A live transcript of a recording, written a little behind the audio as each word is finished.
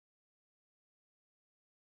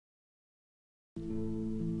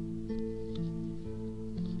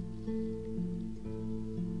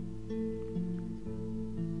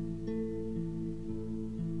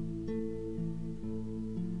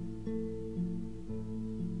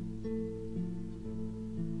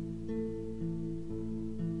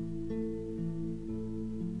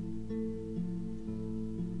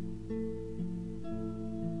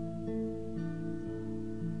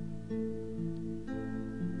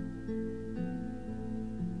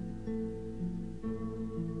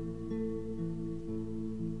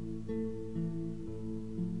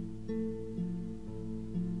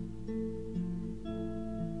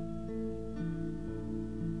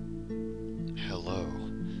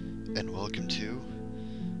and welcome to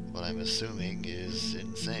what I'm assuming is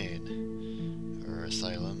Insane, or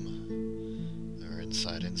Asylum, or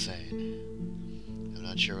Inside Insane. I'm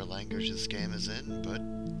not sure what language this game is in, but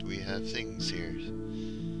we have things here.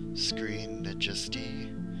 Screen Adjusti,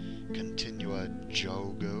 Continua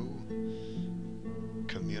Jogo,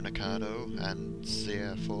 Comunicado, and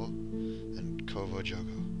CFO, and Covo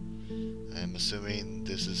Jogo. I'm assuming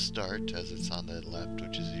this is start, as it's on the left,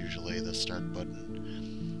 which is usually the start button.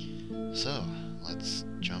 So, let's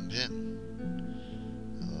jump in.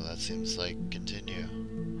 Oh, that seems like continue.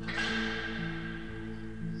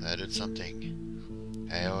 That did something.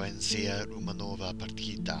 Ho iniziato una nuova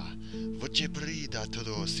partita. Voce prida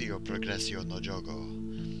todo sio progressio no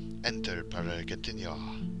jogo. Enter para continuar.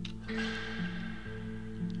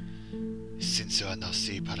 Sinso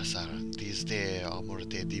nasi parasar desde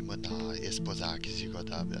amorte di mana esposa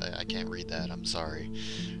kizigota. I can't read that, I'm sorry.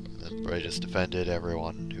 I just offended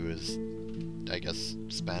everyone who is, I guess,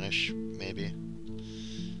 Spanish, maybe?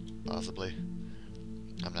 Possibly?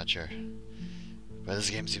 I'm not sure. But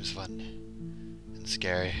this game seems fun. And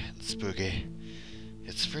scary, and spooky.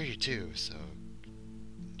 It's free too, so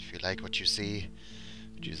if you like what you see,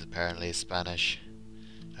 which is apparently Spanish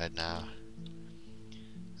right now,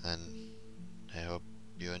 then I hope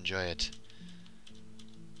you enjoy it.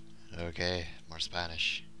 Okay, more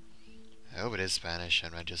Spanish. I hope it is Spanish.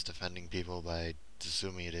 I'm not just offending people by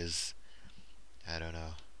assuming it is. I don't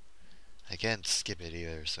know. I can't skip it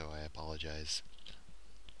either, so I apologize.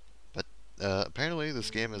 But apparently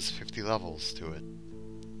this game has 50 levels to it.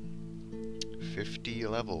 50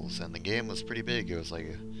 levels, and the game was pretty big. It was like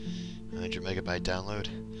a 100 megabyte download.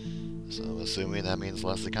 So I'm assuming that means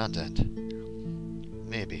lots of content.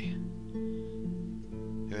 Maybe.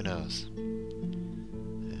 Who knows?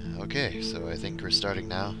 Okay, so I think we're starting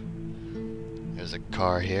now. There's a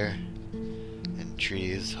car here. And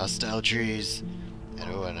trees. Hostile trees. And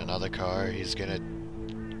oh, and another car. He's gonna...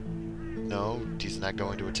 No, he's not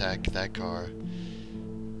going to attack that car.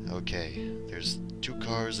 Okay, there's 2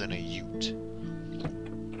 cars and a ute.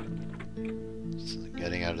 So I'm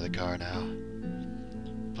getting out of the car now.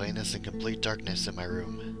 Playing this in complete darkness in my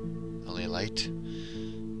room. Only light,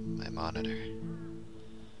 my monitor.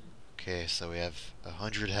 Okay, so we have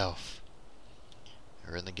 100 health.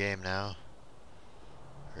 We're in the game now.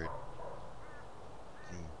 We're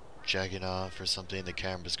jacking off or something. The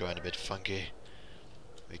camera's going a bit funky.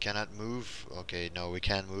 We cannot move. Okay, no, we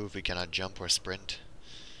can move. We cannot jump or sprint.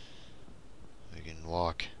 We can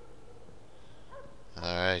walk.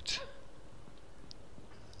 Alright.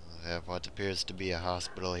 We have what appears to be a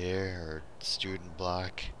hospital here, or student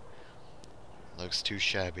block. Looks too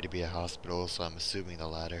shabby to be a hospital, so I'm assuming the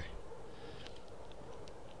latter.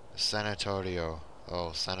 Sanatorio.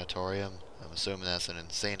 Oh, sanatorium. I'm assuming that's an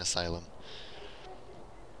insane asylum.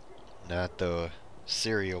 Not the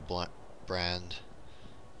cereal brand.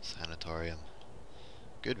 Sanatorium.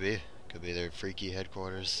 Could be. Could be their freaky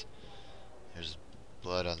headquarters. There's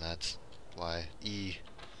blood on that. Why? E.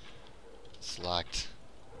 It's locked.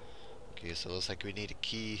 Okay, so it looks like we need a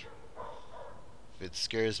key. If it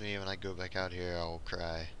scares me when I go back out here, I'll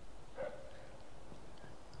cry.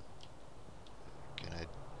 Can I...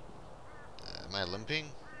 am I limping?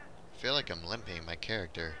 I feel like I'm limping, my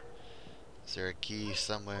character. Is there a key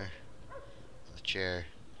somewhere? On the chair.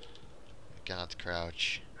 I cannot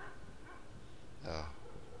crouch. Oh.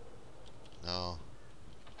 No.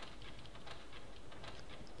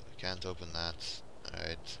 I can't open that.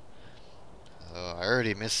 Alright. Oh, I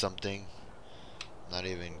already missed something. Not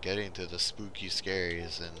even getting to the spooky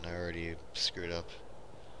scaries and I already screwed up.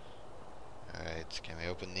 Alright, can we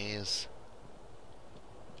open these?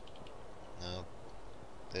 Nope.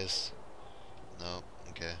 This? Nope.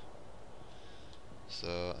 Okay.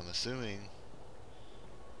 So, I'm assuming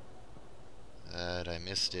that I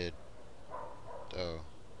missed it. Oh.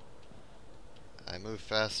 I move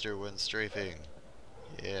faster when strafing.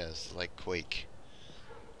 Yes, like Quake.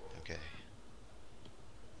 Okay.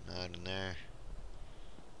 Not in there.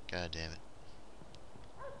 God damn it.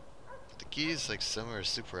 The keys, like, some are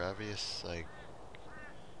super obvious, like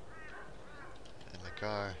in my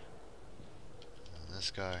car. In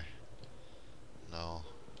this car. No.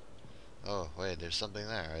 Oh, wait, there's something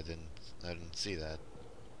there. I didn't see that.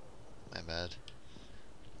 My bad.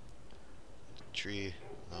 Tree,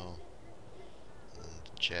 no.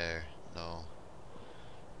 And chair, no.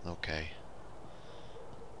 Okay.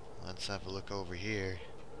 Let's have a look over here.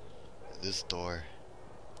 This door.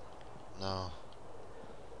 No.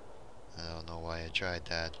 I don't know why I tried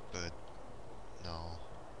that, but no.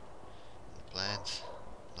 The plants?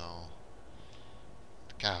 No.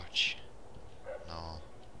 The couch? No.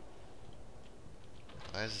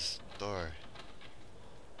 Why is this door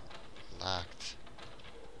locked?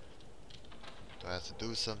 Do I have to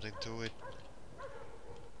do something to it?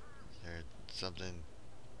 Is there something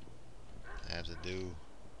I have to do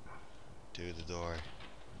to the door?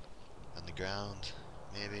 On the ground,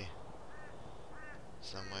 maybe?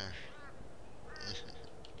 Somewhere?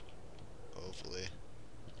 Hopefully.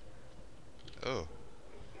 Oh,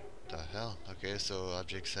 the hell? Okay, so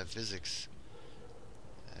objects have physics.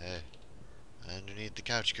 Hey, underneath the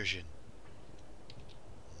couch cushion.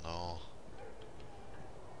 No.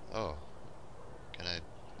 Oh, can I?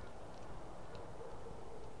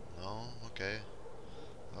 No? Okay.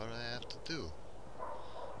 What do I have to do?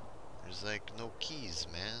 There's like no keys,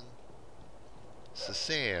 man.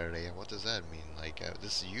 Sincerely, what does that mean? Like,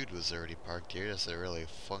 this Ute was already parked here. That's a really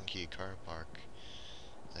funky car park.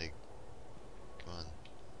 Like, come on.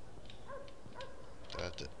 Do I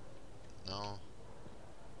have to? No.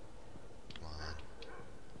 Come on.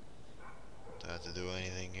 Do I have to do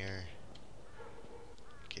anything here?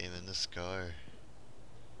 Came in this car.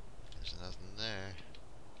 There's nothing there.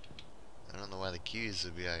 I don't know why the keys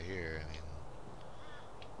would be out here. I mean,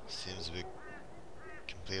 seems a bit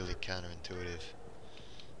completely counterintuitive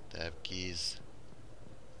to have keys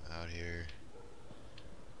out here.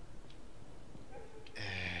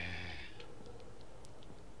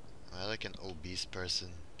 Am I like an obese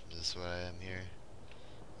person? Is this what I am here?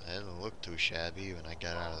 I didn't look too shabby when I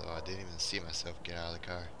got out of the... Oh, I didn't even see myself get out of the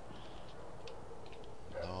car.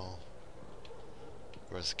 No. Of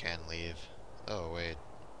course I can't leave. Oh, wait.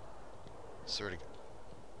 Sort of...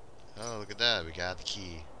 Oh, look at that. We got the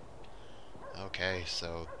key. Okay,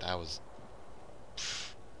 so that was...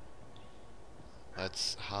 Pff.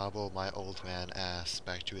 Let's hobble my old man ass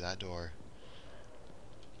back to that door.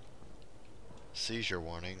 Seizure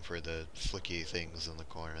warning for the flicky things in the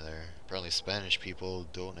corner there. Apparently Spanish people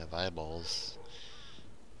don't have eyeballs.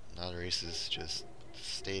 Not racist, just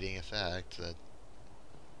stating a fact that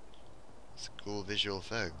it's a cool visual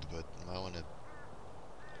effect, but I want to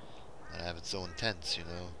have its own tense, you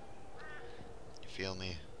know? You feel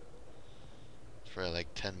me? For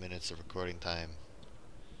like 10 minutes of recording time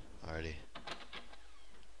already.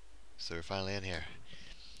 So we're finally in here.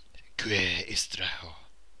 Que estraho.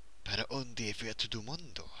 Para onde foi a todo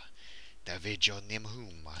mundo? Da vejo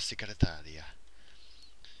nemhuma secretaria.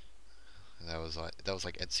 That was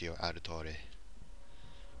like Ezio Auditore.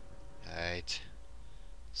 Alright.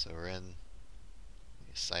 So we're in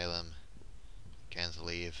the asylum. Can't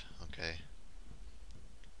leave. Okay.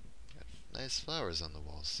 Got nice flowers on the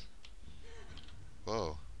walls.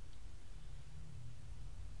 Whoa.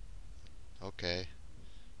 Okay.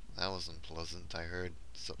 That wasn't pleasant, I heard.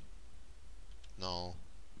 So no.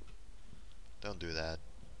 Don't do that.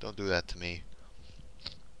 Don't do that to me.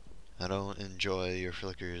 I don't enjoy your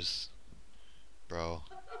flickers, bro.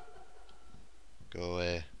 Go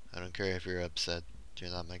away. I don't care if you're upset.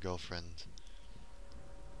 You're not my girlfriend.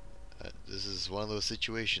 This is one of those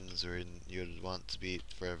situations where you'd want to be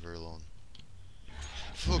forever alone.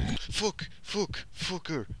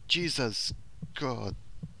 Fucker! Jesus! God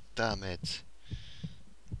damn it.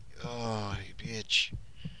 Oh, you bitch.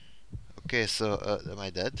 Okay, so, am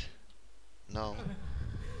I dead? No.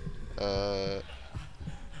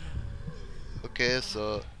 Okay,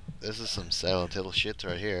 so, this is some Silent Hill shit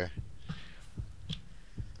right here.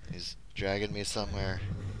 He's dragging me somewhere.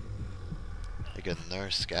 Like a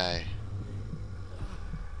nurse guy.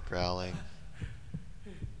 Growling.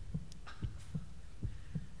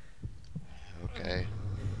 Okay.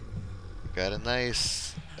 You got a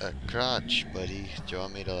nice crotch, buddy. Do you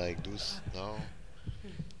want me to like do no?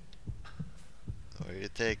 Where are you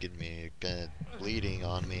taking me? You're kinda bleeding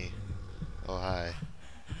on me. Oh hi.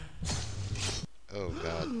 Oh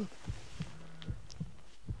god.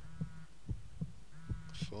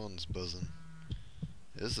 Phone's buzzing.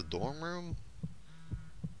 Is this a dorm room?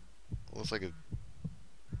 Looks like a...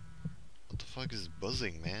 What the fuck is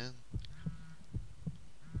buzzing, man?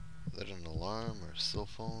 Is that an alarm or a cell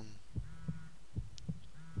phone?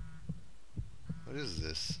 What is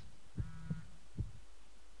this?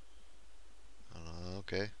 I don't know,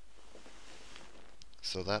 okay.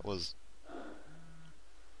 So that was...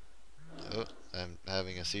 Oh, I'm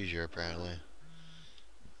having a seizure apparently.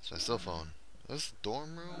 It's my cell phone. This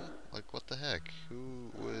dorm room? Like what the heck?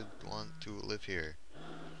 Who would want to live here?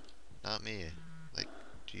 Not me. Like,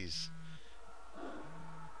 jeez.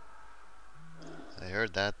 I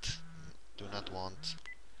heard that. Do not want.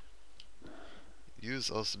 Use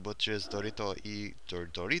os butchers Dorito y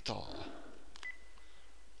Dorito.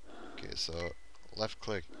 Okay, so left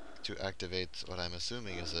click to activate what I'm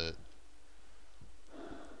assuming is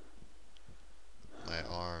my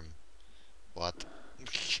arm. What?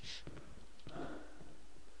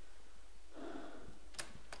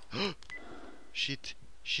 Shit.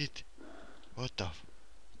 Shit. What the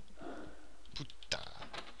puta?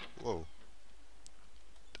 Whoa.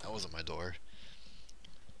 That wasn't my door.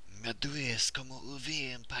 Ma tu es como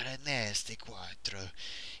uvien para neste quattro.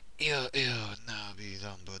 Io navi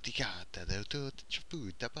zamboticata del tutto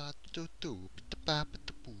ciaputa patto tu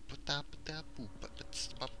pata pu pata pu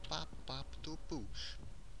pata pu.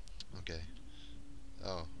 Okay.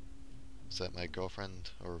 Oh. Is that my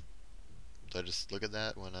girlfriend? Or do I just look at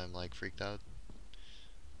that when I'm like freaked out?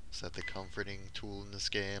 Is that the comforting tool in this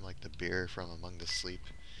game? Like the beer from Among the Sleep?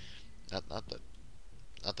 Not the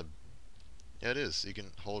yeah, it is. You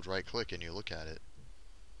can hold right click and you look at it.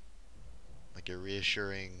 Like a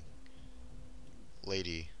reassuring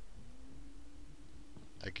lady.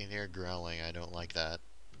 I can hear growling. I don't like that.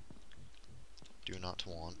 Do not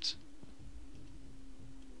want.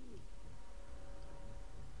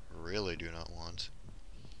 Really do not want.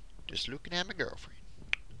 Just looking at my girlfriend.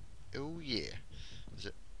 Oh yeah. Is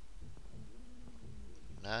it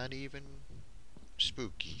not even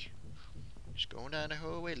spooky? Just going down the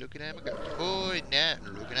hallway looking at my girlfriend. Oh, not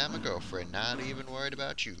looking at my girlfriend. Not even worried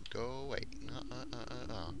about you. Go away.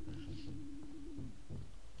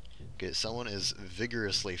 Okay, someone is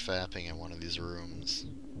vigorously fapping in one of these rooms.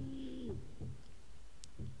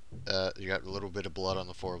 You got a little bit of blood on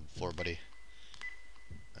the floor, buddy.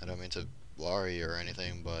 I don't mean to worry you or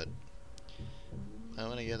anything, but I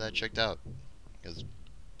want to get that checked out. Because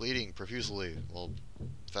bleeding profusely, well,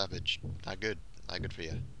 fappage, not good. Not good for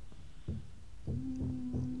you.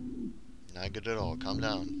 Not good at all. Calm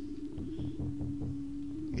down.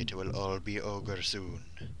 It will all be over soon.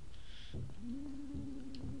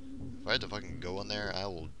 If I had to fucking go in there, I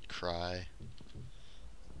will cry.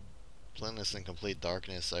 Playing this in complete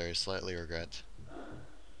darkness, I slightly regret.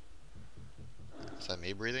 Is that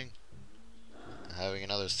me breathing? Having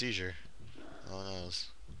another seizure. Oh knows.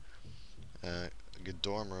 Good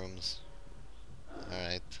dorm rooms.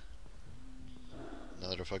 Alright.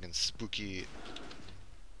 Another fucking spooky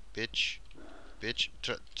bitch. Bitch.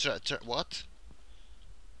 What?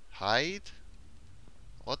 Hide?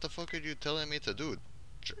 What the fuck are you telling me to do?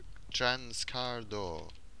 Transcardo.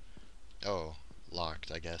 Oh,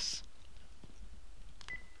 locked, I guess.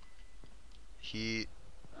 He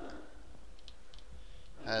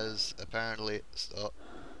has apparently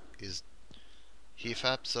he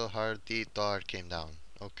fapped so hard the door came down.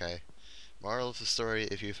 Okay. Moral of the story,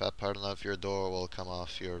 if you fap hard enough, your door will come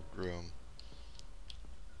off your room.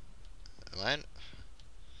 Man,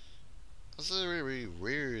 this is really, really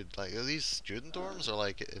weird. Like, these student dorms are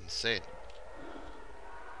like insane.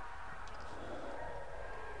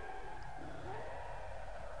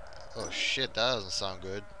 Oh shit, that doesn't sound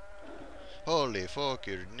good. Holy fuck,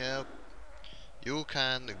 nope. You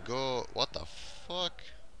can go. What the fuck?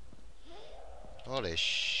 Holy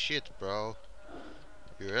shit, bro.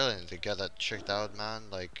 You really need to get that checked out, man.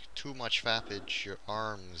 Like, too much fappage, your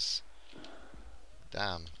arms.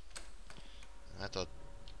 Damn. I thought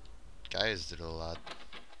guys did a lot.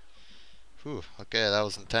 Whew, okay, that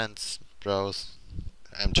was intense, bros.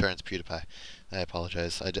 I'm turning to PewDiePie. I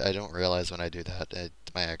apologize. I don't realize when I do that.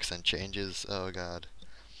 My accent changes. Oh god.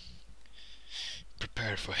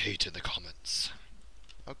 Prepare for hate in the comments.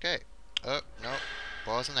 Okay. Oh, no.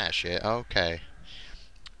 Wasn't that shit. Okay.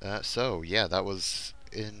 So, yeah, that was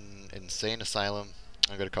Insane Asylum.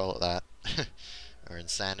 I'm gonna call it that. Or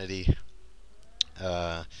Insanity.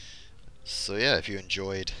 So yeah, if you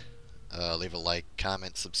enjoyed, leave a like,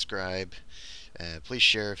 comment, subscribe. Please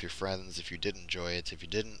share with your friends if you did enjoy it. If you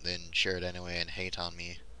didn't, then share it anyway and hate on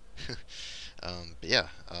me. But yeah,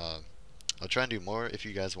 I'll try and do more if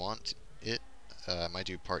you guys want it. I might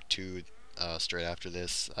do part 2 straight after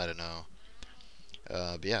this. I don't know.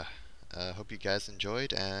 But yeah, hope you guys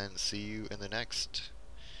enjoyed, and see you in the next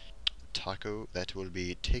taco that will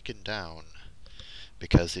be taken down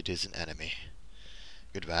because it is an enemy.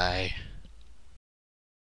 Goodbye.